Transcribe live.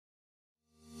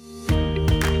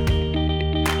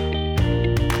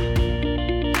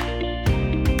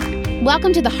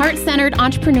Welcome to the Heart-Centered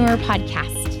Entrepreneur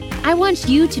Podcast. I want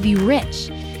you to be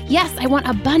rich. Yes, I want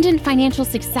abundant financial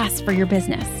success for your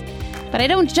business. But I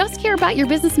don't just care about your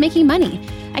business making money.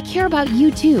 I care about you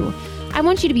too. I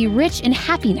want you to be rich in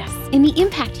happiness, in the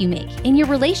impact you make, in your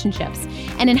relationships,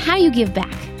 and in how you give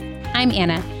back. I'm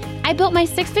Anna. I built my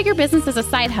six-figure business as a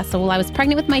side hustle while I was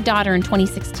pregnant with my daughter in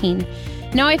 2016.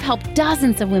 Now I've helped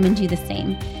dozens of women do the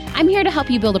same. I'm here to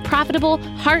help you build a profitable,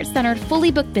 heart-centered,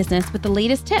 fully booked business with the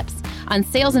latest tips on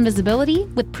sales and visibility,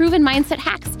 with proven mindset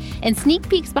hacks, and sneak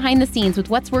peeks behind the scenes with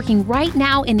what's working right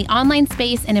now in the online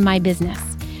space and in my business.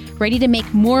 Ready to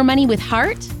make more money with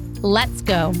heart? Let's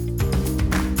go.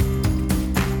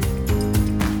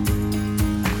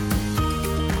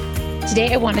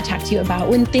 Today, I want to talk to you about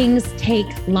when things take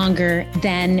longer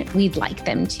than we'd like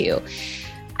them to.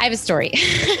 I have a story.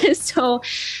 So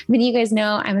many of you guys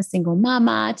know I'm a single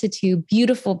mama to two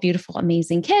beautiful, beautiful,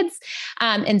 amazing kids.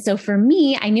 And so for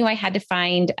me, I knew I had to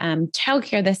find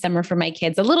childcare this summer for my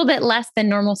kids, a little bit less than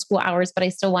normal school hours, but I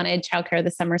still wanted childcare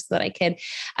this summer so that I could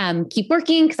keep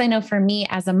working. Because I know for me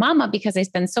as a mama, because I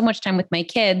spend so much time with my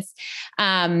kids,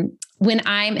 and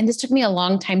this took me a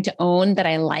long time to own that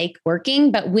I like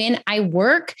working, but when I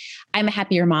work, I'm a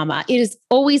happier mama. It is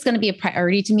always going to be a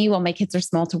priority to me while my kids are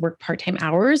small to work part-time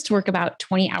hours, to work about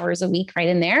 20 hours a week right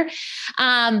in there.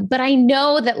 But I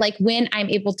know that when I'm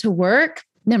able to work,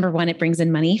 number one, it brings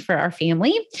in money for our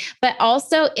family, but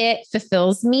also it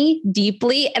fulfills me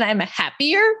deeply. And I'm a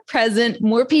happier, present,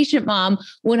 more patient mom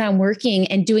when I'm working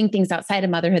and doing things outside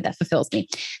of motherhood that fulfills me.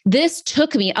 This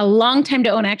took me a long time to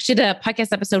own. I actually did a podcast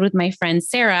episode with my friend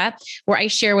Sarah, where I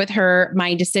share with her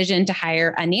my decision to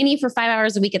hire a nanny for 5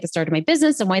 hours a week at the start of my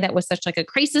business and why that was such a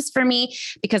crisis for me,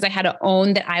 because I had to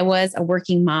own that I was a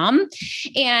working mom.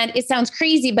 And it sounds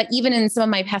crazy, but even in some of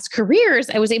my past careers,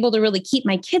 I was able to really keep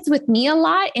my kids with me a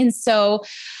lot. And so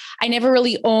I never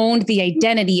really owned the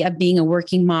identity of being a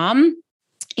working mom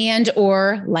and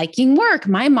or liking work.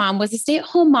 My mom was a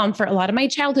stay-at-home mom for a lot of my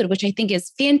childhood, which I think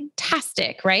is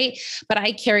fantastic, right? But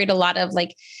I carried a lot of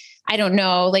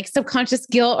subconscious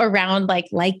guilt around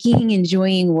liking,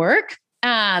 enjoying work.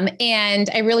 And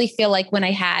I really feel like when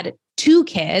I had two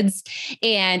kids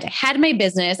and had my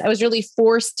business, I was really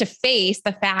forced to face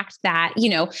the fact that,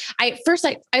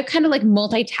 I kind of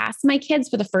multitasked my kids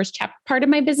for the first part of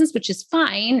my business, which is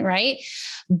fine. Right.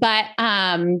 But,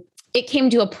 it came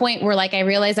to a point where I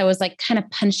realized I was kind of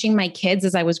punching my kids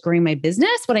as I was growing my business.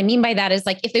 What I mean by that is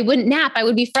if they wouldn't nap, I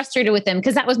would be frustrated with them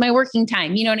because that was my working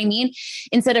time. You know what I mean?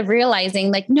 Instead of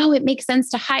realizing no, it makes sense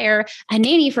to hire a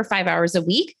nanny for 5 hours a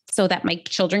week so that my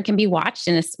children can be watched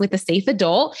with a safe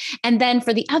adult. And then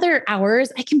for the other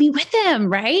hours, I can be with them,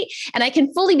 right? And I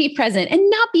can fully be present and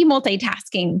not be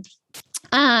multitasking.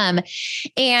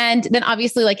 And then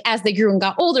obviously, as they grew and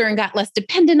got older and got less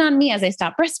dependent on me, as I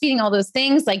stopped breastfeeding, all those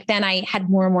things, then I had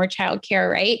more and more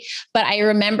childcare. Right. But I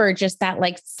remember just that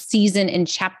season and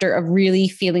chapter of really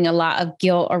feeling a lot of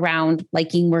guilt around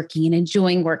liking working and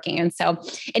enjoying working. And so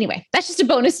anyway, that's just a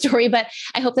bonus story, but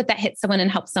I hope that hits someone and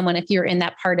helps someone if you're in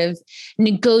that part of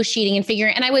negotiating and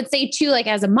figuring. And I would say too,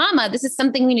 as a mama, this is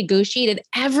something we negotiated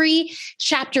every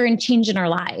chapter and change in our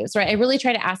lives, right? I really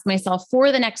try to ask myself for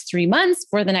the next 3 months,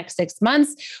 for the next 6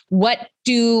 months, what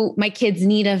do my kids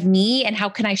need of me and how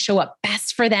can I show up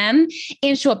best for them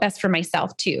and show up best for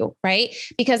myself too, right?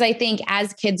 Because I think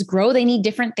as kids grow, they need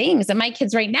different things. And my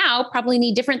kids right now probably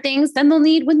need different things than they'll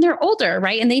need when they're older,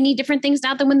 right? And they need different things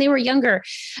now than when they were younger.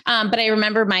 But I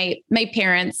remember my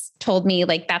parents told me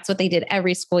that's what they did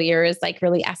every school year is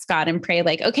really ask God and pray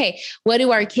okay, what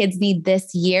do our kids need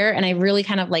this year? And I really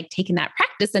kind of taken that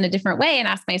practice in a different way and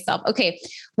asked myself, okay,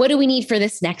 what do we need for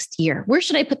this next year? Where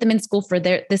should I put them in school for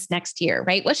this next year?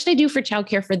 Right? What should I do for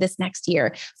childcare for this next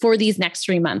year, for these next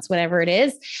 3 months, whatever it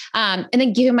is? And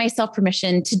then giving myself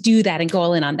permission to do that and go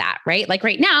all in on that, right?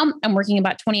 Right now I'm working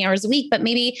about 20 hours a week, but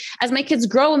maybe as my kids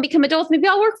grow and become adults, maybe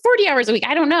I'll work 40 hours a week.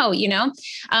 I don't know,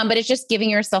 but it's just giving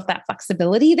yourself that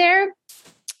flexibility there.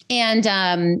 And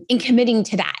in committing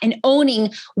to that and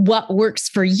owning what works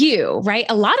for you, right?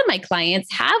 A lot of my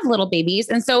clients have little babies.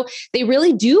 And so they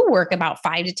really do work about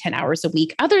 5 to 10 hours a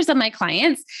week. Others of my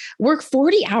clients work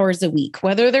 40 hours a week,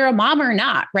 whether they're a mom or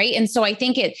not, right? And so I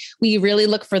think we really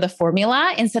look for the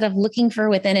formula instead of looking for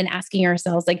within and asking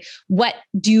ourselves, what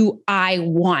do I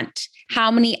want?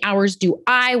 How many hours do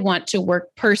I want to work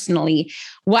personally?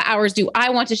 What hours do I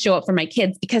want to show up for my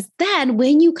kids? Because then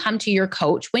when you come to your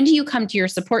coach, when do you come to your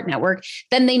support support network,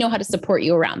 then they know how to support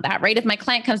you around that, right? If my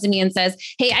client comes to me and says,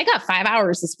 hey, I got 5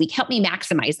 hours this week, help me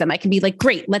maximize them, I can be like,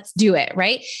 great, let's do it,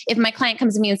 right? If my client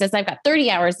comes to me and says, I've got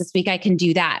 30 hours this week, I can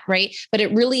do that, right? But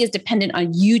it really is dependent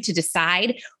on you to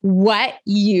decide what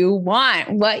you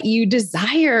want, what you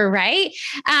desire, right?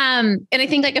 And I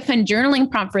think like a fun journaling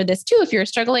prompt for this too, if you're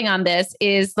struggling on this,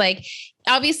 is like,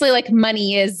 obviously like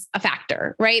money is a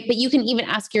factor, right? But you can even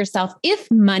ask yourself, if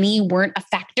money weren't a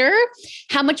factor,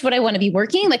 how much would I want to be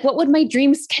working? Like, what would my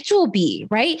dream schedule be,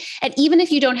 right? And even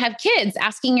if you don't have kids,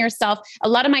 asking yourself, a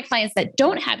lot of my clients that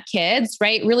don't have kids,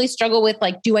 right, really struggle with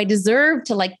like, do I deserve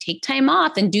to like take time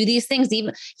off and do these things?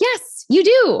 Even yes, you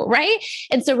do, right?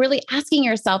 And so really asking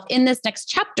yourself in this next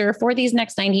chapter for these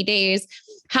next 90 days,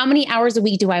 how many hours a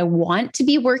week do I want to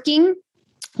be working?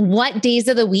 What days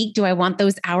of the week do I want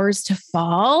those hours to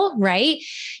fall, right?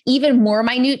 Even more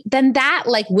minute than that,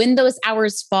 like when those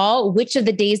hours fall, which of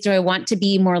the days do I want to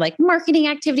be more like marketing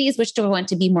activities? Which do I want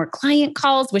to be more client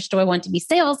calls? Which do I want to be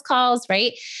sales calls,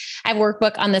 right? I have a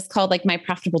workbook on this called like My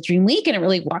Profitable Dream Week, and it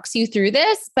really walks you through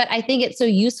this. But I think it's so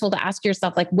useful to ask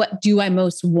yourself, like, what do I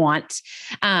most want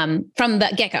from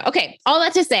the get-go? Okay, all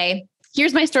that to say,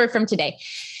 here's my story from today.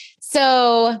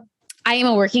 So I am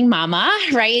a working mama,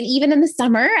 right? And even in the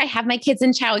summer, I have my kids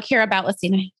in childcare about, let's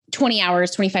see, 20 hours,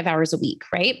 25 hours a week,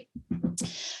 right?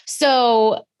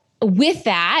 So with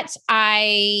that,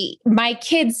 my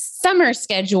kids' summer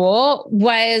schedule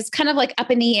was kind of like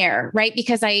up in the air, right?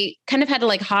 Because I kind of had to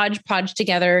like hodgepodge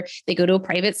together. They go to a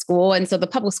private school. And so the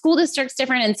public school district's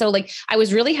different. And so like, I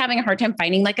was really having a hard time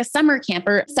finding like a summer camp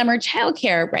or summer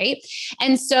childcare, right?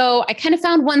 And so I kind of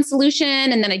found one solution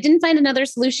and then I didn't find another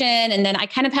solution. And then I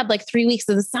kind of had like 3 weeks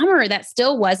of the summer that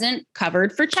still wasn't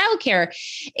covered for childcare.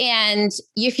 And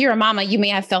if you're a mama, you may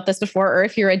have felt this before, or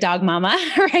if you're a dog mama,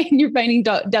 right? And you're finding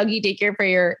doggy daycare for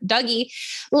your doggy,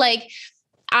 like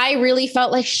I really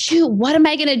felt like, shoot, what am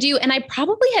I going to do? And I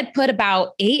probably had put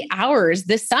about 8 hours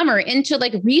this summer into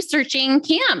like researching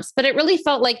camps, but it really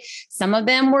felt like some of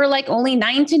them were like only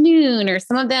 9 to noon, or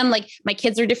some of them, like my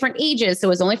kids are different ages. So it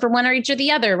was only for one or each or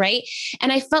the other. Right.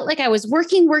 And I felt like I was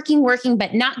working,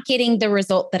 but not getting the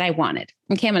result that I wanted.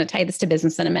 Okay. I'm going to tie this to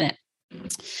business in a minute.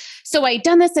 So I'd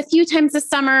done this a few times this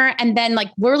summer and then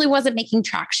like really wasn't making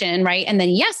traction, right? And then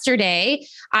yesterday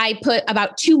I put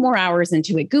about 2 more hours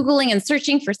into it, Googling and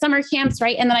searching for summer camps,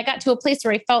 right? And then I got to a place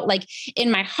where I felt like in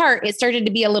my heart, it started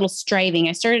to be a little striving.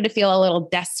 I started to feel a little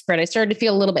desperate. I started to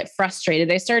feel a little bit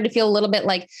frustrated. I started to feel a little bit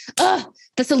like,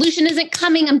 the solution isn't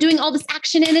coming. I'm doing all this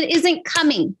action and it isn't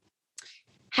coming.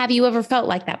 Have you ever felt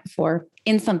like that before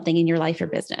in something in your life or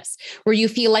business where you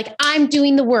feel like I'm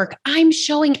doing the work, I'm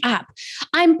showing up,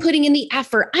 I'm putting in the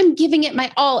effort, I'm giving it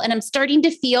my all, and I'm starting to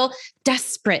feel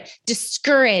desperate,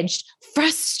 discouraged,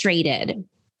 frustrated?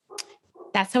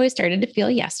 That's how I started to feel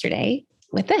yesterday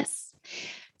with this.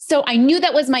 So I knew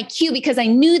that was my cue because I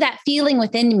knew that feeling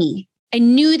within me. And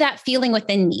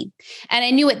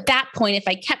I knew at that point, if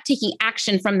I kept taking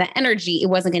action from that energy, it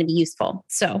wasn't going to be useful.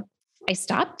 So I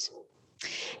stopped.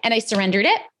 And I surrendered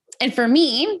it. And for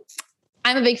me,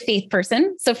 I'm a big faith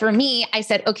person. So for me, I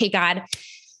said, okay, God,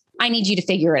 I need you to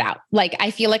figure it out. Like, I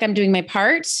feel like I'm doing my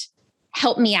part.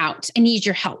 Help me out. I need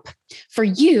your help. For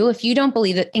you, if you don't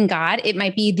believe in God, it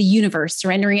might be the universe,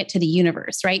 surrendering it to the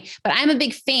universe, right? But I'm a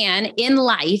big fan in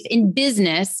life, in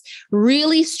business,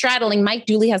 really straddling. Mike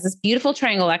Dooley has this beautiful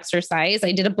triangle exercise.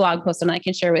 I did a blog post and I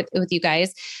can share with you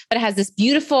guys, but it has this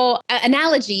beautiful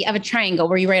analogy of a triangle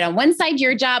where you write on one side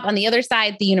your job, on the other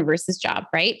side, the universe's job,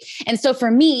 right? And so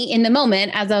for me, in the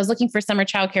moment, as I was looking for summer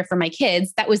childcare for my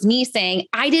kids, that was me saying,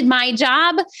 I did my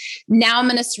job. Now I'm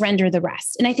going to surrender the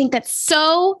rest. And I think that's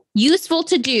so useful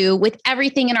to do with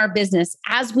everything in our business,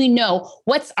 as we know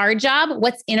what's our job,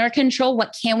 what's in our control,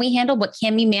 what can we handle, what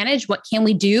can we manage, what can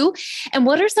we do, and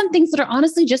what are some things that are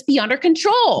honestly just beyond our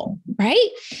control, right?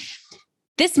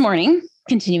 This morning,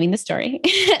 continuing the story,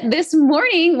 this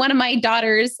morning, one of my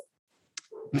daughter's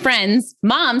friends'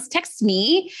 moms texted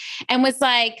me and was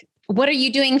like, what are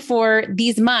you doing for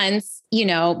these months? You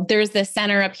know, there's this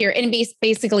center up here, and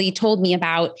basically told me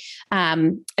about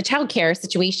a childcare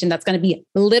situation that's going to be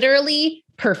literally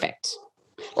perfect.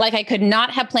 Like, I could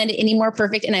not have planned it any more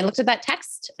perfect. And I looked at that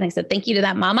text and I said, thank you to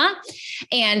that mama.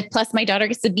 And plus my daughter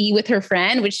gets to be with her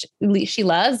friend, which she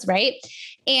loves. Right.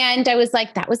 And I was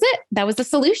like, that was it. That was the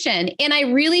solution. And I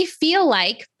really feel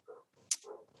like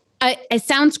It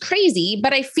sounds crazy,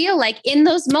 but I feel like in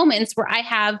those moments where I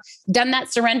have done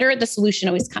that surrender, the solution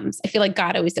always comes. I feel like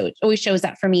God always shows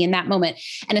that for me in that moment.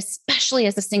 And especially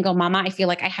as a single mama, I feel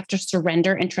like I have to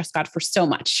surrender and trust God for so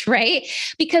much, right?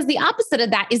 Because the opposite of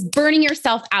that is burning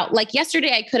yourself out. Like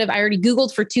yesterday, I already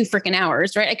Googled for 2 freaking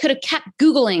hours, right? I could have kept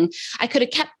Googling. I could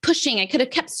have kept pushing. I could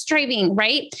have kept striving,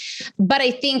 right? But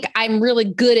I think I'm really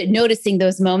good at noticing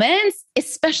those moments,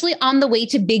 especially on the way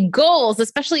to big goals,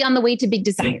 especially on the way to big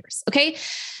desires. Okay.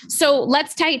 So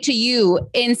let's tie it to you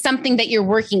in something that you're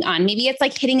working on. Maybe it's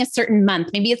like hitting a certain month.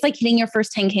 Maybe it's like hitting your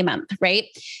first 10K month, right?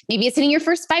 Maybe it's hitting your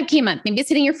first 5K month. Maybe it's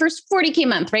hitting your first 40K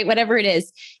month, right? Whatever it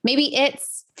is. Maybe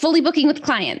it's fully booking with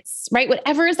clients, right?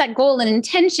 Whatever is that goal and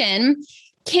intention,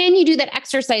 can you do that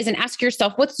exercise and ask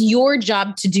yourself, what's your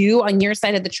job to do on your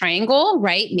side of the triangle,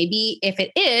 right? Maybe if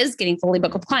it is getting fully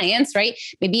booked with clients, right?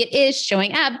 Maybe it is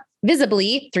showing up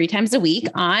visibly 3 times a week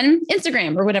on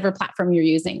Instagram or whatever platform you're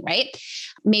using, right?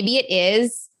 Maybe it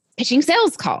is pitching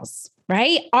sales calls,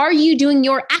 right? Are you doing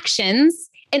your actions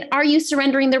and are you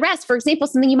surrendering the rest? For example,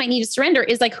 something you might need to surrender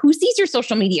is like, who sees your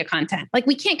social media content? Like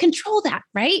we can't control that,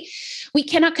 right? We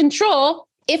cannot control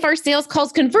if our sales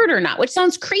calls convert or not, which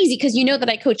sounds crazy because you know that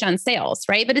I coach on sales,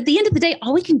 right? But at the end of the day,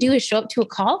 all we can do is show up to a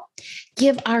call,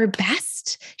 give our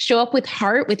best, show up with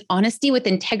heart, with honesty, with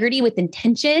integrity, with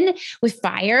intention, with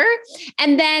fire,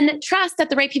 and then trust that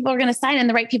the right people are going to sign and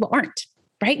the right people aren't,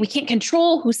 right? We can't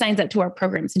control who signs up to our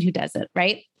programs and who doesn't,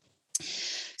 right?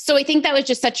 So I think that was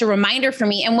just such a reminder for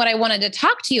me. And what I wanted to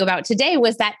talk to you about today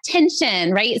was that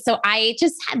tension, right? So I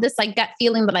just had this like gut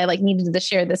feeling that I like needed to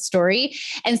share this story.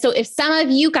 And so if some of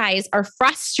you guys are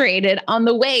frustrated on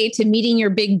the way to meeting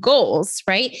your big goals,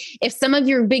 right? If some of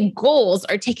your big goals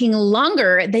are taking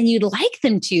longer than you'd like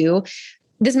them to,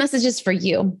 this message is for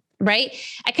you, right?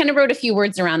 I kind of wrote a few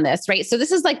words around this, right? So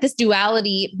this is like this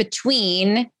duality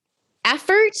between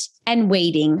effort and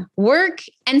waiting, work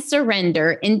and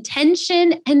surrender,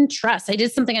 intention and trust. I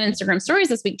did something on Instagram stories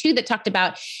this week too that talked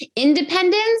about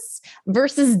independence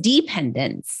versus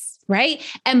dependence, right?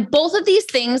 And both of these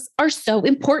things are so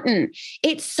important.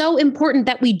 It's so important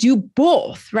that we do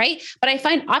both, right? But I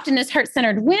find often as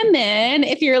heart-centered women,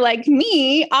 if you're like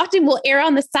me, often will err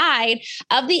on the side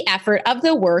of the effort, of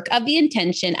the work, of the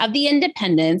intention, of the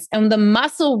independence, and the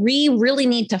muscle we really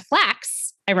need to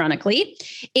flex, ironically,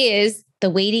 is the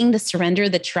waiting, the surrender,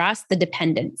 the trust, the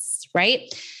dependence, right?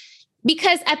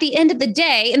 Because at the end of the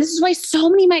day, and this is why so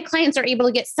many of my clients are able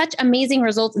to get such amazing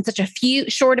results in such a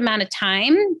short amount of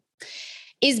time,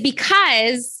 is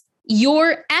because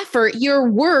your effort, your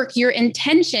work, your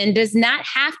intention does not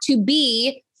have to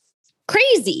be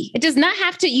crazy. It does not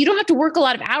have to, you don't have to work a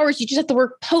lot of hours. You just have to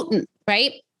work potent,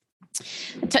 right?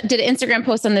 Did an Instagram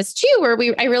post on this too, where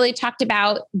I really talked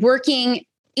about working.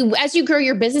 As you grow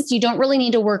your business, you don't really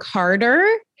need to work harder.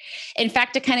 In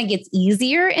fact, it kind of gets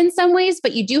easier in some ways,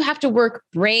 but you do have to work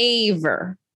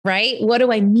braver, right? What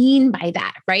do I mean by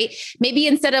that, right? Maybe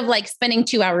instead of like spending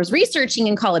 2 hours researching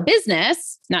and call a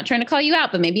business, not trying to call you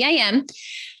out, but maybe I am.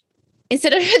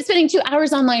 Instead of spending 2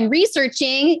 hours online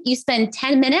researching, you spend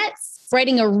 10 minutes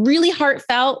writing a really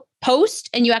heartfelt post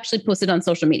and you actually post it on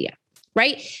social media,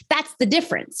 right? That's the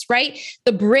difference, right?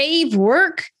 The brave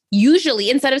work, usually,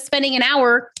 instead of spending an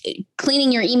hour cleaning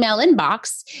your email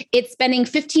inbox, it's spending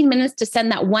 15 minutes to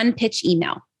send that one pitch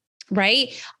email, right?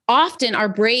 Often our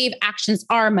brave actions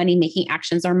are money-making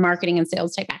actions, our marketing and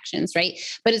sales type actions, right?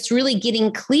 But it's really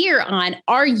getting clear on,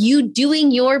 are you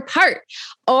doing your part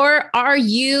or are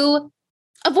you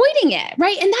avoiding it,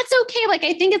 right? And that's okay. Like,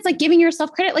 I think it's like giving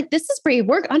yourself credit. Like, this is brave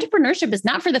work. Entrepreneurship is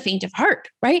not for the faint of heart,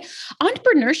 right?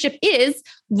 Entrepreneurship is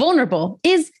vulnerable,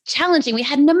 is challenging. We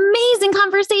had an amazing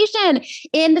conversation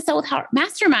in the Sell with Heart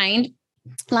Mastermind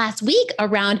last week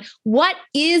around what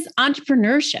is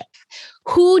entrepreneurship?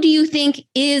 Who do you think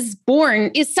is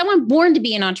someone born to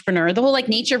be an entrepreneur? The whole like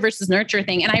nature versus nurture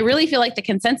thing. And I really feel like the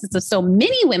consensus of so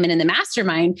many women in the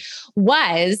mastermind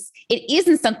was it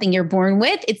isn't something you're born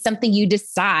with. It's something you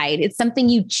decide. It's something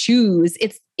you choose.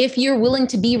 It's if you're willing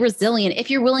to be resilient, if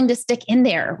you're willing to stick in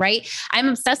there, right? I'm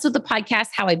obsessed with the podcast,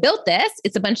 How I Built This.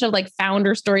 It's a bunch of like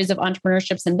founder stories of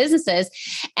entrepreneurships and businesses.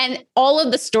 And all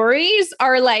of the stories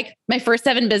are like, my first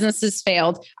 7 businesses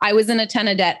failed. I was in a ton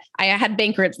of debt. I had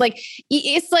bankruptcy. Like,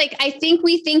 it's like, I think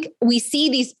we see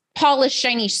these polished,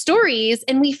 shiny stories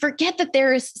and we forget that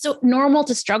there is so normal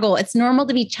to struggle. It's normal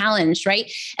to be challenged,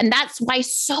 right? And that's why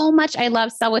so much I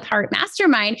love Sell with Heart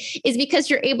Mastermind is because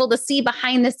you're able to see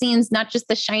behind the scenes, not just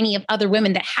the shiny of other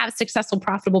women that have successful,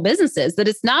 profitable businesses, that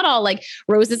it's not all like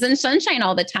roses and sunshine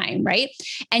all the time, right?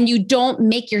 And you don't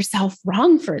make yourself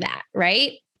wrong for that,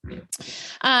 right?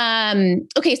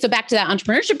 Okay. So back to that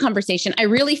entrepreneurship conversation, I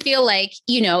really feel like,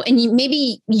 and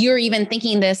maybe you're even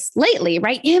thinking this lately,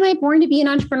 right? Am I born to be an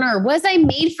entrepreneur? Was I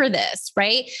made for this?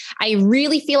 Right? I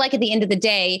really feel like at the end of the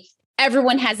day,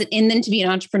 everyone has it in them to be an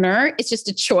entrepreneur. It's just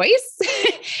a choice.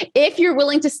 If you're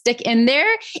willing to stick in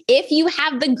there, if you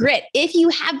have the grit, if you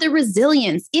have the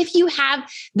resilience, if you have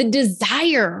the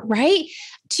desire, right?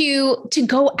 To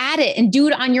go at it and do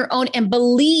it on your own and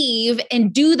believe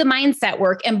and do the mindset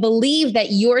work and believe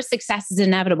that your success is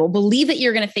inevitable. Believe that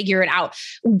you're going to figure it out.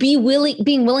 Being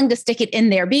willing to stick it in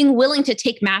there, being willing to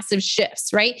take massive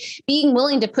shifts, right? Being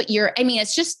willing to put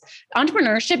it's just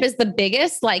entrepreneurship is the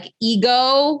biggest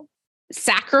ego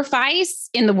sacrifice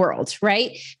in the world,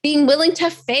 right? Being willing to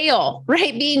fail,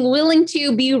 right? Being willing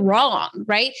to be wrong,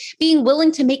 right? Being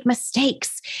willing to make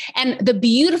mistakes. And the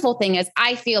beautiful thing is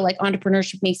I feel like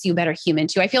entrepreneurship makes you a better human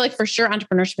too. I feel like for sure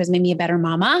entrepreneurship has made me a better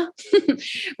mama,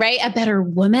 right? A better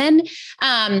woman.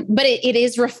 But it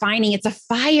is refining. It's a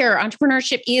fire.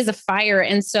 Entrepreneurship is a fire.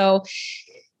 And so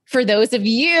for those of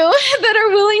you that are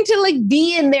willing to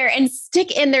be in there and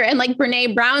stick in there. And like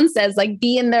Brene Brown says,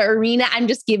 be in the arena, I'm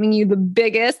just giving you the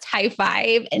biggest high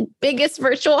five and biggest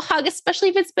virtual hug, especially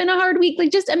if it's been a hard week.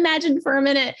 Just imagine for a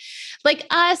minute,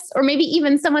 us, or maybe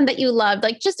even someone that you loved,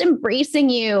 just embracing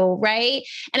you. Right.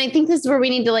 And I think this is where we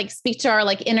need to speak to our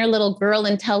inner little girl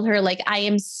and tell her, I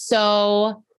am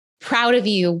so proud of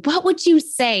you. What would you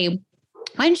say?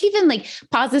 Why don't you even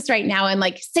pause this right now and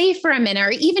say for a minute,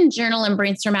 or even journal and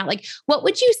brainstorm out, what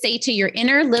would you say to your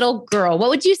inner little girl? What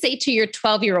would you say to your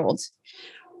 12-year-old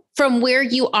from where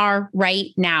you are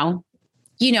right now?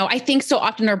 I think so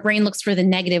often our brain looks for the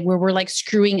negative where we're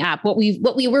screwing up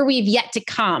where we've yet to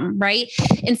come, right?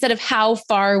 Instead of how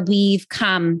far we've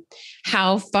come,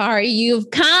 how far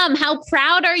you've come. How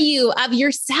proud are you of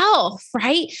yourself,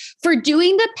 right? For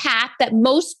doing the path that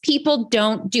most people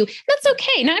don't do. That's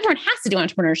okay. Not everyone has to do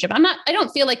entrepreneurship. I don't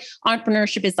feel like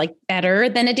entrepreneurship is better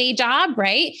than a day job,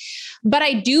 right? But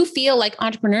I do feel like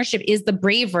entrepreneurship is the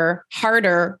braver,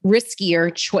 harder,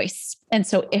 riskier choice. And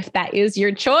so if that is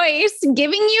your choice,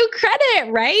 giving you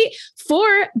credit, right?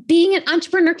 For being an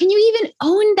entrepreneur. Can you even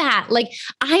own that?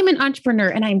 I'm an entrepreneur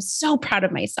and I'm so proud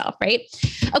of myself, right?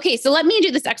 Okay. So let me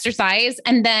do this exercise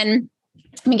and then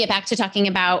let me get back to talking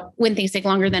about when things take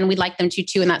longer than we'd like them to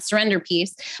too, in that surrender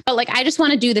piece. But I just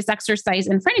want to do this exercise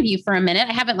in front of you for a minute.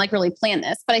 I haven't really planned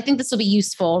this, but I think this will be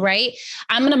useful, right?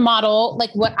 I'm going to model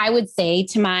what I would say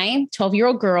to my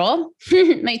 12-year-old girl,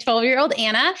 my 12-year-old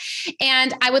Anna.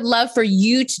 And I would love for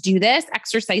you to do this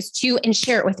exercise too and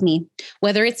share it with me,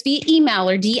 whether it's via email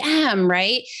or DM,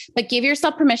 right? But give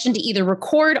yourself permission to either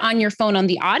record on your phone on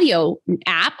the audio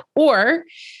app or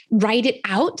write it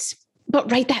out. But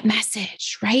write that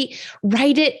message, right?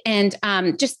 Write it and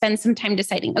just spend some time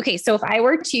deciding. Okay, so if I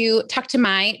were to talk to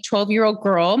my 12-year-old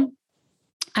girl,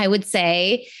 I would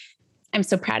say, I'm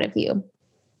so proud of you,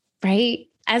 right?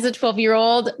 As a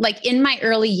 12-year-old, in my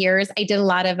early years, I did a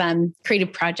lot of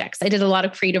creative projects. I did a lot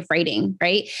of creative writing,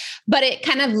 right? But it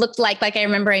kind of looked like I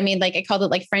remember I made I called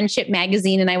it Friendship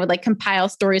Magazine, and I would compile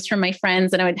stories from my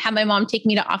friends, and I would have my mom take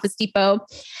me to Office Depot,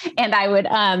 and I would do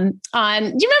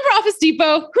you remember Office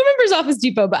Depot? Who remembers Office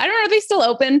Depot? But I don't know, are they still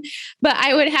open? But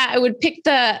I would pick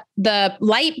the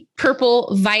light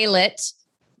purple violet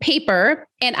paper,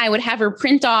 and I would have her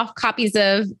print off copies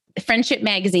of Friendship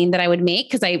Magazine that I would make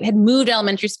because I had moved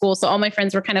elementary school. So all my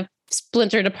friends were kind of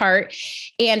splintered apart,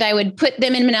 and I would put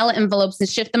them in manila envelopes and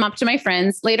shift them up to my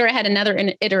friends. Later, I had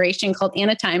another iteration called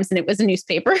Anna Times, and it was a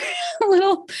newspaper, a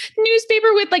little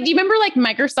newspaper with do you remember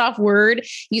Microsoft Word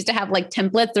used to have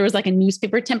templates? There was a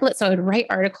newspaper template. So I would write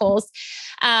articles.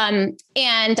 And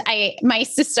I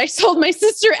sold my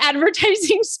sister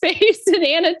advertising space in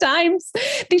Anna Times.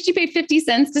 I think she paid 50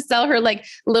 cents to sell her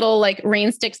little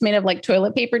rain sticks made of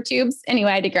toilet paper tubes.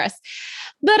 Anyway, I digress.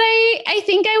 But I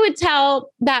think I would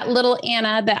tell that little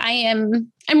Anna that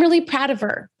I'm really proud of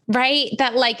her, right?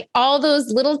 That all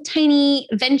those little tiny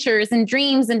ventures and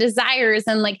dreams and desires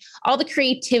and all the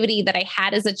creativity that I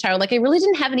had as a child, I really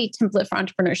didn't have any template for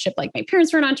entrepreneurship. My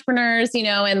parents were entrepreneurs, and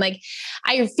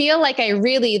I feel I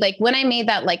really when I made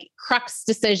that crux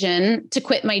decision to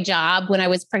quit my job when I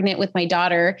was pregnant with my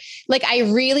daughter,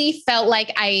 I really felt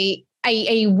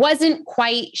I wasn't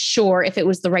quite sure if it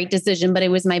was the right decision, but it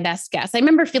was my best guess. I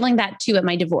remember feeling that too at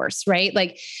my divorce, right?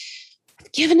 I've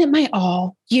given it my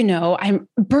all, I'm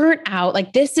burnt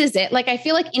out. This is it. I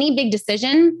feel any big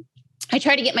decision, I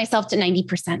try to get myself to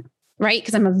 90%, right?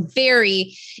 Because I'm a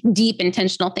very deep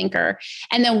intentional thinker.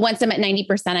 And then once I'm at 90%,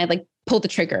 I pull the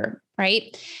trigger,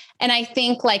 right? And I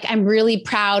think like I'm really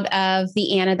proud of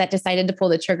the Anna that decided to pull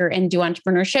the trigger and do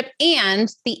entrepreneurship,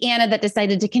 and the Anna that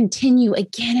decided to continue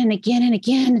again and again and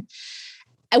again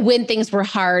when things were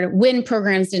hard, when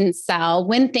programs didn't sell,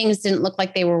 when things didn't look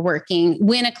like they were working,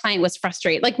 when a client was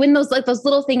frustrated, like when those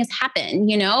little things happen,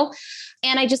 you know?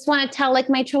 And I just want to tell like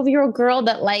my 12-year-old girl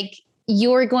that like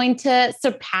you're going to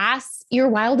surpass your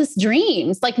wildest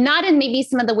dreams, like not in maybe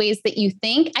some of the ways that you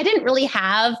think. I didn't really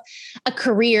have a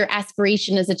career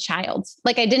aspiration as a child.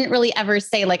 Like I didn't really ever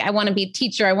say like, I want to be a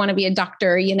teacher, I want to be a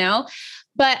doctor, you know?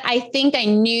 But I think I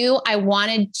knew I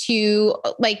wanted to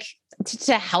like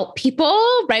to help people,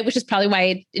 right? Which is probably why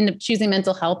I ended up choosing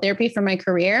mental health therapy for my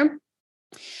career.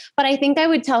 But I think I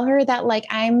would tell her that like,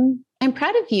 I'm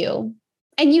proud of you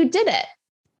and you did it.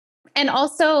 And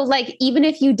also like, even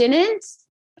if you didn't,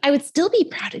 I would still be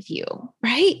proud of you,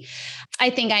 right?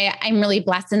 I think I'm really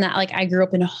blessed in that like I grew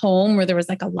up in a home where there was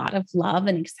like a lot of love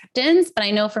and acceptance. But I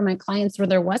know for my clients where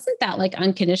there wasn't that like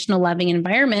unconditional loving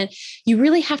environment, you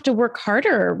really have to work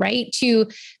harder, right? To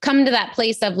come to that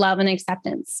place of love and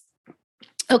acceptance.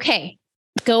 Okay,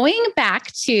 going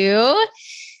back to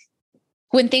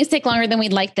when things take longer than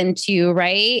we'd like them to,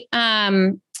 right?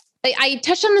 I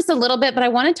touched on this a little bit, but I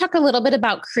want to talk a little bit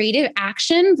about creative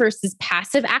action versus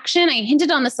passive action. I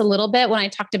hinted on this a little bit when I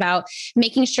talked about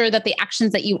making sure that the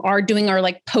actions that you are doing are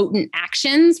like potent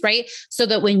actions, right? So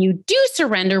that when you do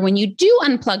surrender, when you do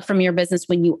unplug from your business,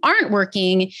 when you aren't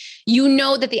working, you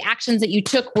know that the actions that you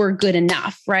took were good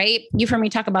enough, right? You've heard me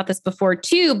talk about this before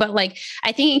too, but like,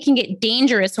 I think it can get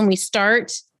dangerous when we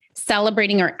start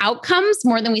celebrating our outcomes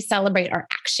more than we celebrate our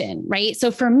action, right?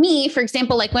 So for me, for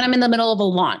example, like when I'm in the middle of a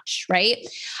launch, right?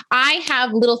 I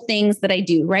have little things that I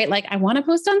do, right? Like I want to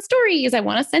post on stories. I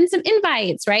want to send some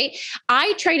invites, right?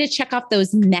 I try to check off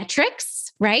those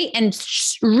metrics, right? And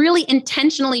really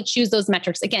intentionally choose those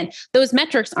metrics. Again, those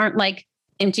metrics aren't like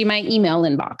empty my email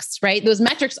inbox, right? Those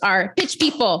metrics are pitch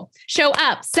people, show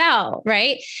up, sell,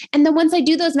 right? And then once I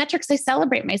do those metrics, I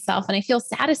celebrate myself and I feel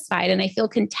satisfied and I feel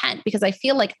content because I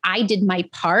feel like I did my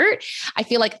part. I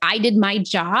feel like I did my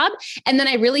job. And then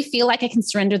I really feel like I can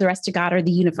surrender the rest to God or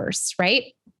the universe, right?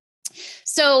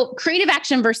 So creative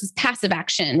action versus passive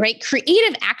action, right?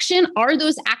 Creative action are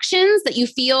those actions that you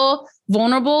feel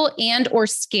vulnerable and or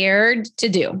scared to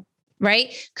do.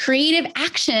 Right? Creative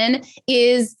action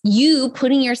is you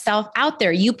putting yourself out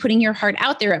there, you putting your heart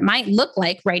out there. It might look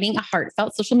like writing a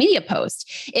heartfelt social media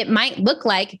post. It might look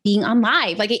like being on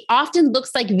live. Like it often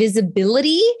looks like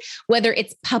visibility, whether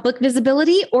it's public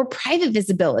visibility or private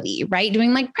visibility, right?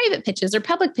 Doing like private pitches or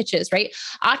public pitches, right?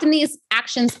 Often these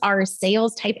actions are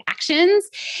sales type actions.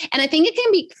 And I think it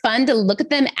can be fun to look at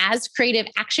them as creative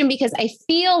action because I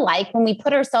feel like when we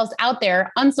put ourselves out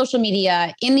there on social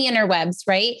media, in the interwebs,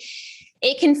 right?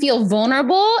 It can feel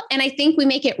vulnerable. And I think we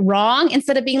make it wrong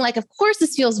instead of being like, of course,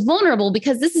 this feels vulnerable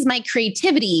because this is my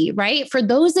creativity, right? For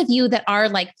those of you that are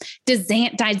like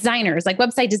designers, like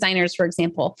website designers, for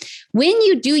example, when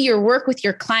you do your work with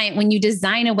your client, when you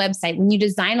design a website, when you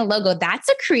design a logo, that's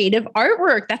a creative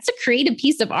artwork. That's a creative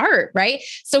piece of art, right?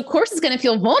 So of course it's going to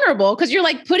feel vulnerable because you're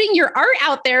like putting your art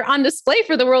out there on display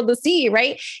for the world to see,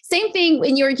 right? Same thing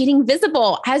when you're getting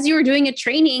visible as you were doing a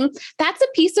training, that's a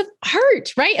piece of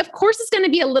art, right? Of course it's going to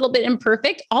be a little bit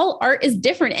imperfect. All art is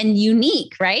different and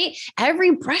unique, right?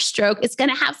 Every brushstroke is going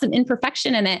to have some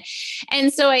imperfection in it.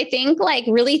 And so I think like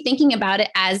really thinking about it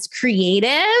as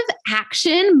creative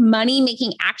action,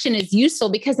 money-making action is useful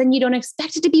because then you don't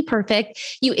expect it to be perfect.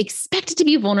 You expect it to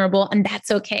be vulnerable and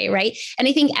that's okay, right? And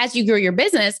I think as you grow your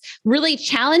business, really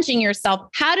challenging yourself,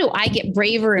 how do I get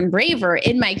braver and braver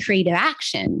in my creative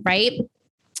action, right?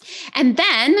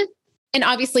 And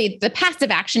obviously the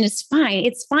passive action is fine.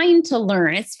 It's fine to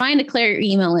learn. It's fine to clear your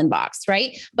email inbox,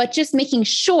 right? But just making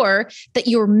sure that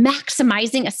you're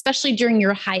maximizing, especially during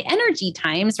your high energy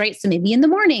times, right? So maybe in the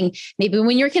morning, maybe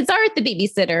when your kids are at the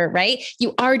babysitter, right?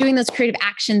 You are doing those creative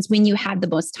actions when you have the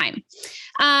most time.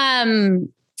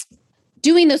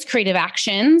 Doing those creative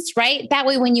actions, right? That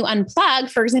way, when you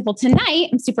unplug, for example, tonight,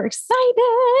 I'm super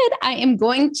excited. I am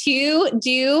going to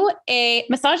do a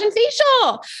massage and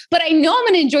facial, but I know I'm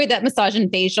going to enjoy that massage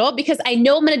and facial because I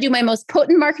know I'm going to do my most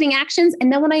potent marketing actions.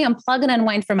 And then when I unplug and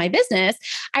unwind from my business,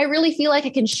 I really feel like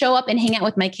I can show up and hang out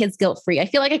with my kids guilt-free. I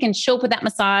feel like I can show up with that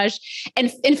massage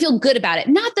and feel good about it.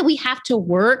 Not that we have to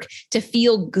work to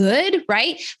feel good,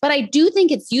 right? But I do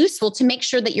think it's useful to make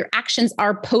sure that your actions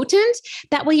are potent.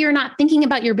 That way you're not thinking thinking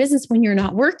about your business when you're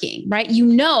not working, right? You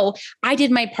know, I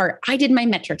did my part, I did my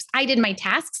metrics, I did my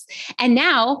tasks. And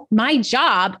now my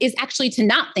job is actually to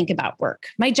not think about work.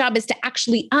 My job is to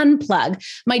actually unplug.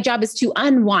 My job is to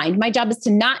unwind. My job is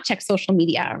to not check social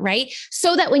media, right?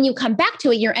 So that when you come back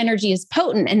to it, your energy is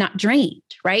potent and not drained,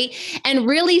 right? And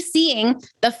really seeing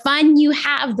the fun you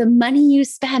have, the money you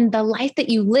spend, the life that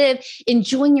you live,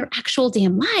 enjoying your actual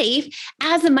damn life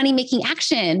as a money-making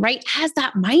action, right? As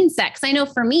that mindset. Because I know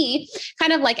for me,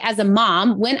 kind of like as a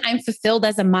mom, when I'm fulfilled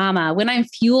as a mama, when I'm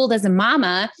fueled as a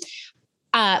mama,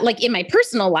 like in my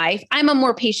personal life, I'm a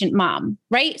more patient mom,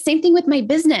 right? Same thing with my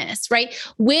business, right?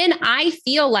 When I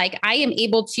feel like I am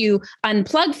able to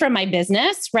unplug from my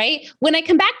business, right? When I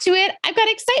come back to it, I've got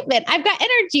excitement, I've got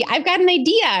energy, I've got an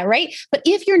idea, right? But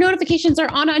if your notifications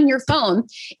are on your phone,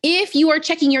 if you are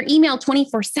checking your email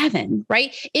 24/7,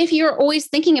 right? If you're always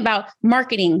thinking about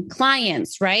marketing,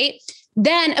 clients, right?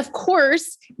 Then of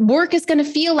course, work is going to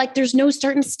feel like there's no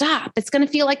start and stop. It's going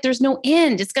to feel like there's no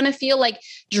end. It's going to feel like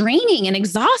draining and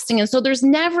exhausting. And so there's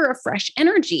never a fresh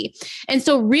energy. And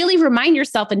so really remind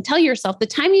yourself and tell yourself the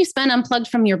time you spend unplugged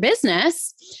from your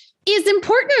business is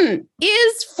important,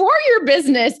 is for your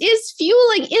business, is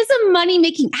fueling, is a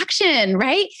money-making action,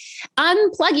 right?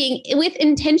 Unplugging with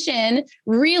intention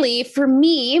really, for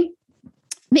me,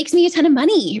 makes me a ton of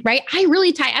money, right? I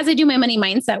really tie, as I do my money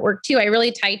mindset work too, I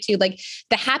really tie to like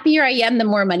the happier I am, the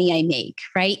more money I make,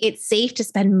 right? It's safe to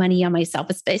spend money on myself.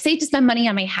 It's safe to spend money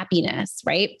on my happiness,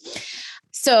 right?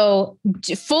 So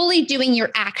fully doing your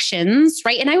actions,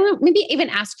 right? And I would maybe even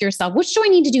ask yourself, which do I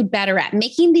need to do better at?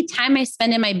 Making the time I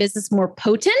spend in my business more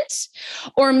potent,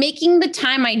 or making the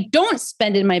time I don't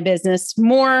spend in my business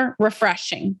more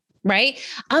refreshing, right?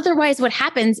 Otherwise, what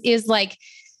happens is like,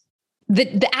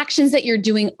 the actions that you're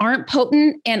doing aren't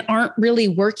potent and aren't really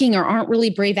working, or aren't really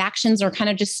brave actions, or kind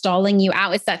of just stalling you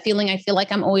out. It's that feeling, I feel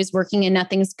like I'm always working and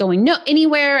nothing's going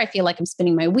anywhere. I feel like I'm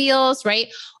spinning my wheels, right?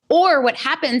 Or what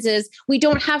happens is we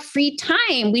don't have free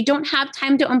time. We don't have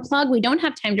time to unplug. We don't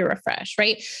have time to refresh,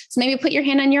 right? So maybe put your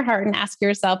hand on your heart and ask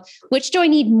yourself, which do I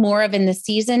need more of in this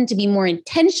season to be more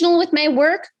intentional with my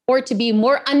work, or to be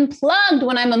more unplugged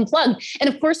when I'm unplugged? And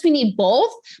of course we need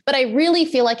both, but I really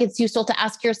feel like it's useful to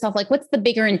ask yourself, like, what's the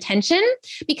bigger intention?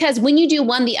 Because when you do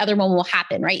one, the other one will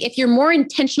happen, right? If you're more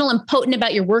intentional and potent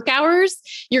about your work hours,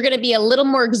 you're going to be a little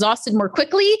more exhausted more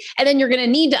quickly, and then you're going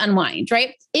to need to unwind,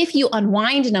 right? If you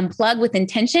unwind and unplug with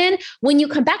intention, when you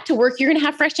come back to work, you're going to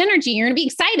have fresh energy. You're going to be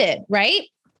excited, right?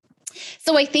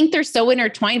 So I think they're so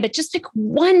intertwined, but just pick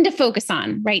one to focus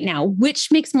on right now.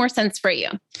 Which makes more sense for you?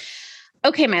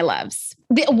 Okay, my loves.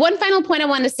 The one final point I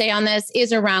want to say on this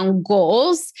is around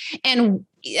goals, and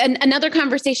another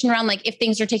conversation around like if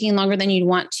things are taking longer than you'd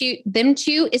want them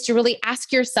to is to really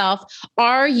ask yourself,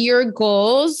 are your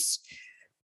goals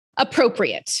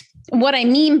appropriate? What I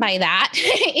mean by that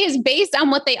is based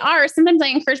on what they are. Sometimes I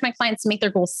encourage my clients to make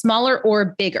their goals smaller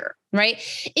or bigger, right?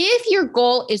 If your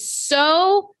goal is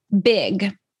so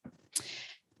big,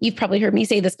 you've probably heard me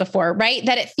say this before, right?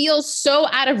 That it feels so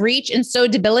out of reach and so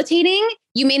debilitating,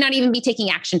 you may not even be taking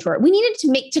action toward it. We needed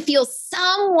to make to feel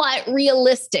somewhat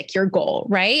realistic, your goal,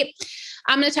 right?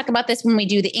 I'm going to talk about this when we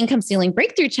do the income ceiling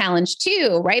breakthrough challenge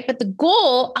too, right? But the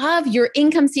goal of your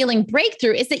income ceiling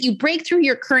breakthrough is that you break through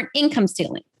your current income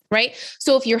ceiling, right?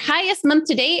 So if your highest month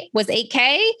to date was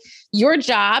 8K, your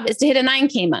job is to hit a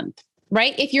 9K month.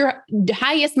 Right? If your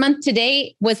highest month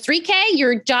today was 3K,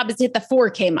 your job is to hit the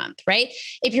 4K month, right?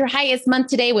 If your highest month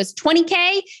today was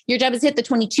 20K, your job is to hit the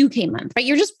 22K month, right?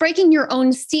 You're just breaking your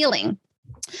own ceiling.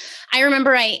 I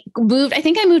remember I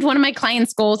think I moved one of my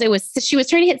clients' goals. She was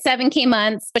trying to hit 7K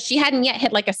months, but she hadn't yet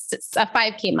hit like a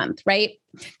 5K month, right?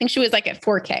 I think she was like at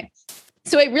 4K.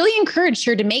 So I really encouraged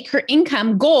her to make her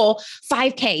income goal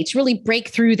 5K to really break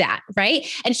through that, right?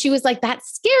 And she was like,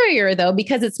 that's scarier though,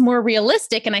 because it's more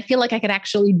realistic and I feel like I could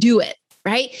actually do it,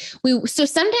 right? So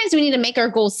sometimes we need to make our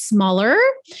goals smaller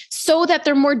so that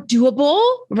they're more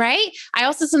doable, right? I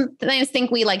also sometimes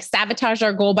think we like sabotage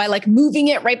our goal by like moving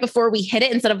it right before we hit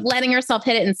it instead of letting ourselves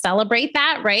hit it and celebrate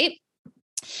that, right?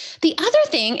 The other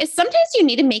thing is sometimes you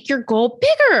need to make your goal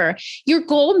bigger. Your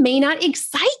goal may not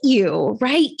excite you,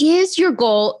 right? Is your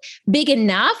goal big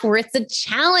enough where it's a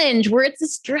challenge, where it's a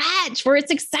stretch, where it's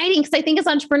exciting? Because I think as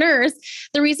entrepreneurs,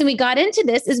 the reason we got into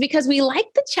this is because we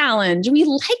like the challenge. We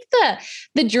like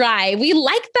the drive. We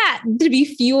like that to be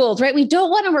fueled, right? We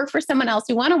don't want to work for someone else.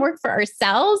 We want to work for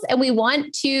ourselves, and we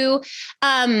want to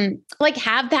like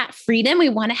have that freedom. We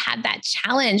want to have that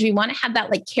challenge. We want to have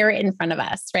that like carrot in front of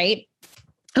us, right?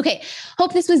 Okay.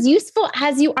 Hope this was useful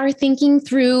as you are thinking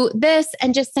through this,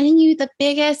 and just sending you the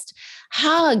biggest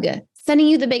hug, sending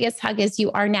you the biggest hug as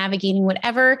you are navigating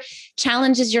whatever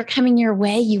challenges you're coming your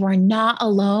way. You are not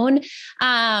alone.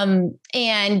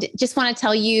 And just want to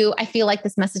tell you, I feel like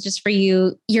this message is for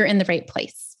you. You're in the right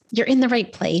place. You're in the right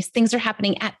place. Things are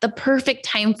happening at the perfect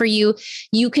time for you.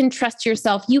 You can trust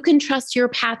yourself. You can trust your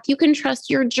path. You can trust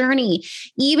your journey.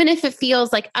 Even if it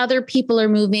feels like other people are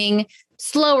moving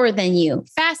slower than you,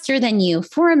 faster than you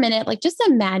for a minute, like just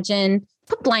imagine,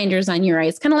 put blinders on your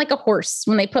eyes, kind of like a horse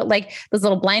when they put like those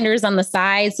little blinders on the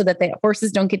side so that the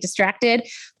horses don't get distracted.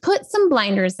 Put some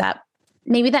blinders up.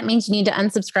 Maybe that means you need to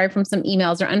unsubscribe from some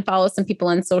emails or unfollow some people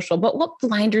on social, but what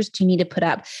blinders do you need to put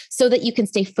up so that you can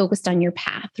stay focused on your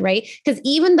path, right? Because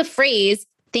even the phrase,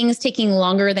 things taking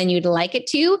longer than you'd like it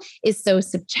to, is so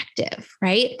subjective,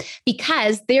 right?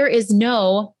 Because there is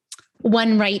no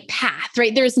one right path,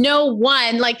 right? There's no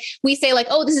one, like we say like,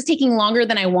 oh, this is taking longer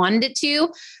than I wanted it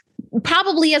to,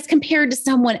 probably as compared to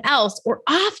someone else, or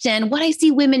often what I see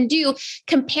women do,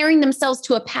 comparing themselves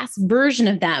to a past version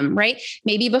of them, right?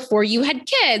 Maybe before you had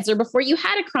kids or before you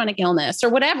had a chronic illness or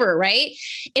whatever, right?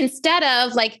 Instead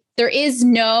of like, there is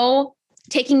no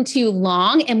taking too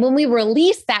long. And when we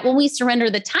release that, when we surrender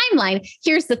the timeline,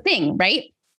 here's the thing, right?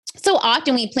 So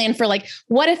often we plan for like,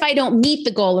 what if I don't meet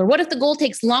the goal? Or what if the goal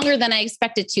takes longer than I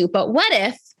expect it to? But what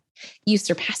if you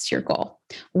surpass your goal?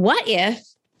 What if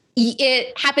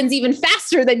it happens even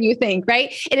faster than you think,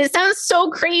 right? And it sounds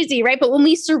so crazy, right? But when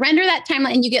we surrender that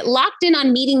timeline and you get locked in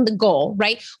on meeting the goal,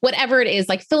 right? Whatever it is,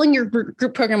 like filling your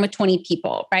group program with 20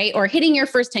 people, right? Or hitting your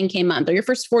first 10K month or your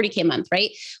first 40K month,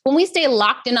 right? When we stay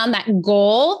locked in on that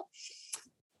goal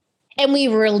and we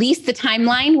release the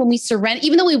timeline, when we surrender,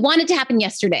 even though we want it to happen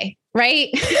yesterday, right?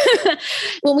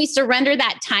 When we surrender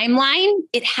that timeline,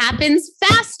 it happens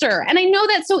faster. And I know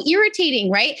that's so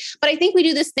irritating, right? But I think we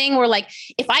do this thing where like,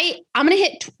 if I'm going to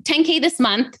hit 10K this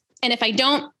month, and if I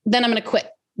don't, then I'm going to quit.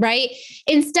 Right?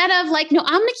 Instead of like, no,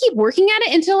 I'm going to keep working at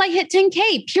it until I hit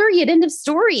 10K, period, end of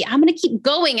story. I'm going to keep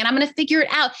going and I'm going to figure it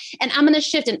out and I'm going to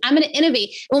shift and I'm going to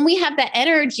innovate. When we have that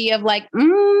energy of like,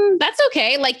 that's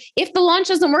okay. Like if the launch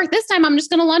doesn't work this time, I'm just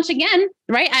going to launch again.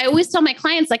 Right? I always tell my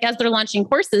clients, like as they're launching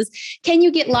courses, can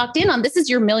you get locked in on this is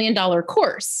your $1 million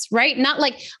course, right? Not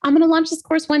like I'm going to launch this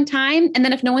course one time. And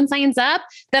then if no one signs up,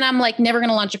 then I'm like never going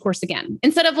to launch a course again.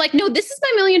 Instead of like, no, this is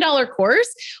my $1 million course,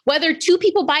 whether 2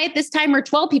 people buy it this time or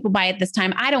 12 people buy it this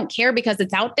time, I don't care because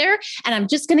it's out there and I'm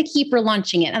just going to keep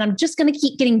relaunching it and I'm just going to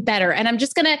keep getting better and I'm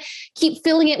just going to keep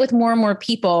filling it with more and more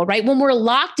people, right? When we're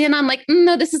locked in on like,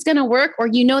 no, this is going to work, or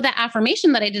that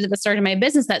affirmation that I did at the start of my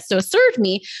business that so served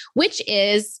me, which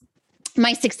is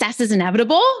my success is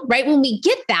inevitable, right? When we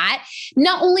get that,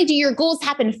 not only do your goals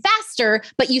happen faster,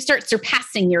 but you start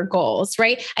surpassing your goals,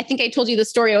 right? I think I told you the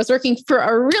story. I was working for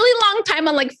a really long time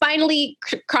on like finally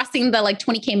crossing the like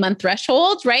 20K month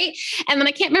threshold, right? And then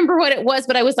I can't remember what it was,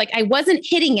 but I was like, I wasn't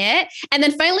hitting it. And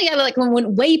then finally I like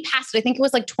went way past it. I think it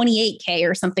was like 28K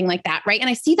or something like that, right? And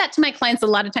I see that to my clients a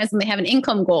lot of times when they have an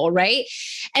income goal, right?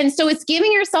 And so it's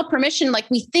giving yourself permission. Like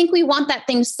we think we want that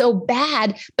thing so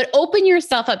bad, but open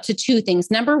yourself up to 2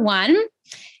 things. Number one,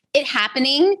 it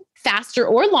happening faster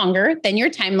or longer than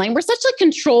your timeline. We're such like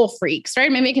control freaks,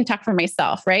 right? Maybe I can talk for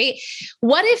myself, right?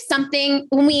 What if something,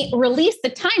 when we release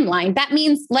the timeline, that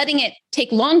means letting it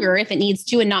take longer if it needs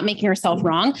to and not making yourself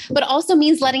wrong, but also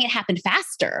means letting it happen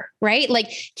faster, right?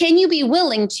 Like, can you be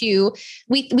willing to,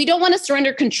 we don't want to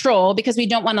surrender control because we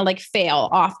don't want to like fail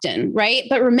often, right?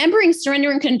 But remembering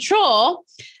surrendering control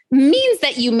means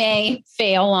that you may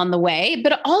fail on the way,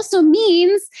 but it also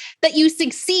means that you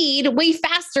succeed way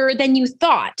faster than you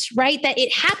thought, right? That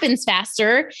it happens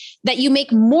faster, that you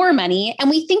make more money. And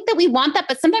we think that we want that,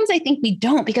 but sometimes I think we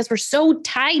don't because we're so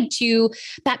tied to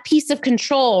that piece of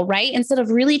control, right? Instead of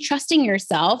really trusting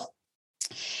yourself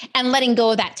and letting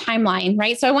go of that timeline,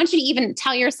 right? So I want you to even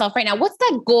tell yourself right now, what's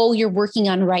that goal you're working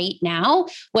on right now?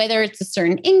 Whether it's a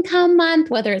certain income month,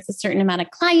 whether it's a certain amount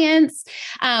of clients,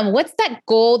 what's that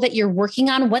goal that you're working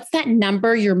on? What's that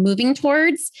number you're moving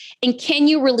towards? And can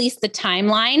you release the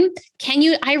timeline?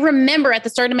 I remember at the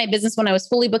start of my business when I was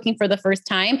fully booking for the first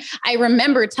time, I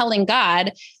remember telling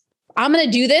God, I'm going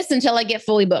to do this until I get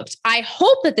fully booked. I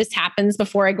hope that this happens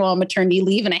before I go on maternity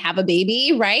leave and I have a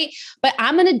baby, right? But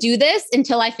I'm going to do this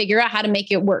until I figure out how to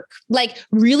make it work. Like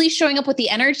really showing up with the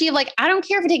energy of like, I don't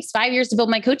care if it takes 5 years to build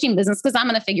my coaching business because I'm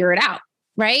going to figure it out,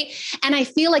 right? And I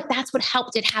feel like that's what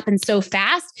helped it happen so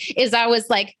fast is I was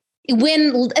like,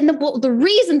 the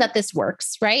reason that this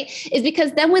works, right, is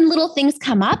because then when little things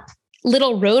come up,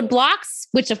 little roadblocks,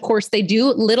 which of course they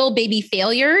do, little baby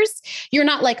failures. You're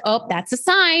not like, oh, that's a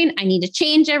sign. I need to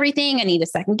change everything. I need to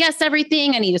second guess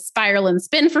everything. I need to spiral and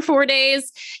spin for 4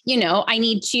 days. I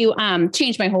need to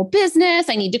change my whole business.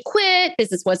 I need to quit.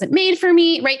 Business wasn't made for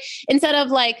me, right? Instead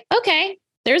of like, okay,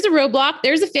 there's a roadblock,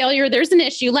 there's a failure, there's an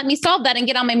issue. Let me solve that and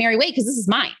get on my merry way because this is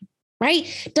mine,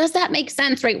 right? Does that make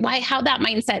sense, right? How that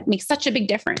mindset makes such a big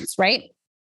difference, right?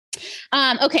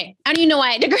 Okay. I don't even know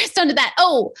why I digressed onto that.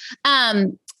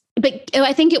 But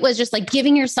I think it was just like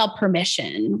giving yourself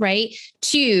permission, right?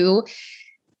 To,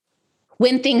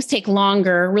 when things take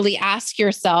longer, really ask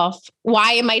yourself,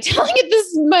 why am I telling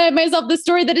myself the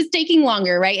story that is taking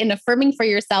longer, right? And affirming for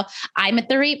yourself, I'm at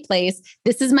the right place.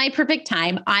 This is my perfect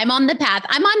time. I'm on the path.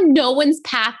 I'm on no one's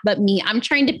path but me. I'm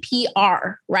trying to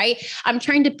PR, right? I'm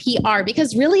trying to PR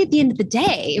because really at the end of the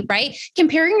day, right?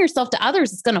 Comparing yourself to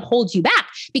others is going to hold you back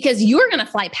because you're going to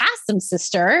fly past them,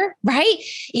 sister, right?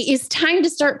 It is time to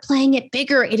start playing it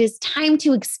bigger. It is time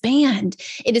to expand.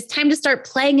 It is time to start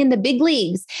playing in the big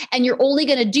leagues. And you're only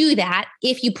going to do that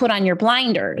if you put on your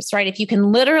blinders, right? If you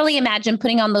can literally imagine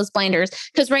putting on those blinders,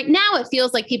 because right now it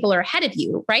feels like people are ahead of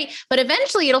you, right? But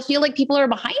eventually it'll feel like people are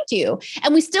behind you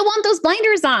and we still want those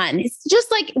blinders on. It's just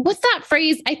like, what's that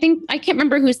phrase? I can't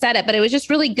remember who said it, but it was just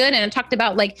really good. And it talked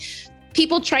about like,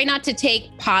 people try not to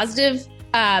take positive,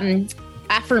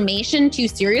 affirmation too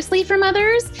seriously from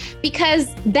others, because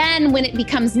then when it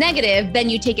becomes negative, then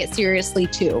you take it seriously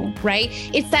too, right?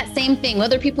 It's that same thing,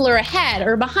 whether people are ahead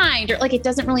or behind, or like, it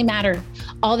doesn't really matter.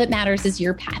 All that matters is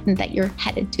your path and that you're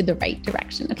headed to the right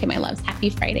direction. Okay, my loves, happy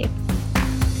Friday.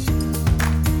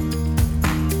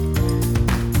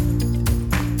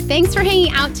 Thanks for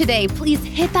hanging out today. Please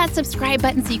hit that subscribe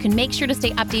button so you can make sure to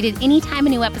stay updated anytime a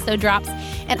new episode drops.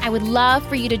 And I would love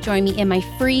for you to join me in my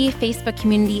free Facebook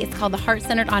community. It's called The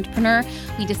Heart-Centered Entrepreneur.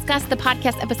 We discuss the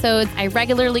podcast episodes. I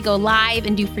regularly go live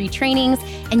and do free trainings.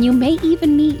 And you may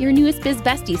even meet your newest biz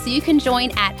bestie. So you can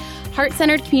join at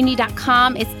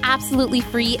heartcenteredcommunity.com. It's absolutely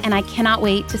free, and I cannot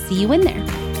wait to see you in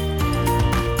there.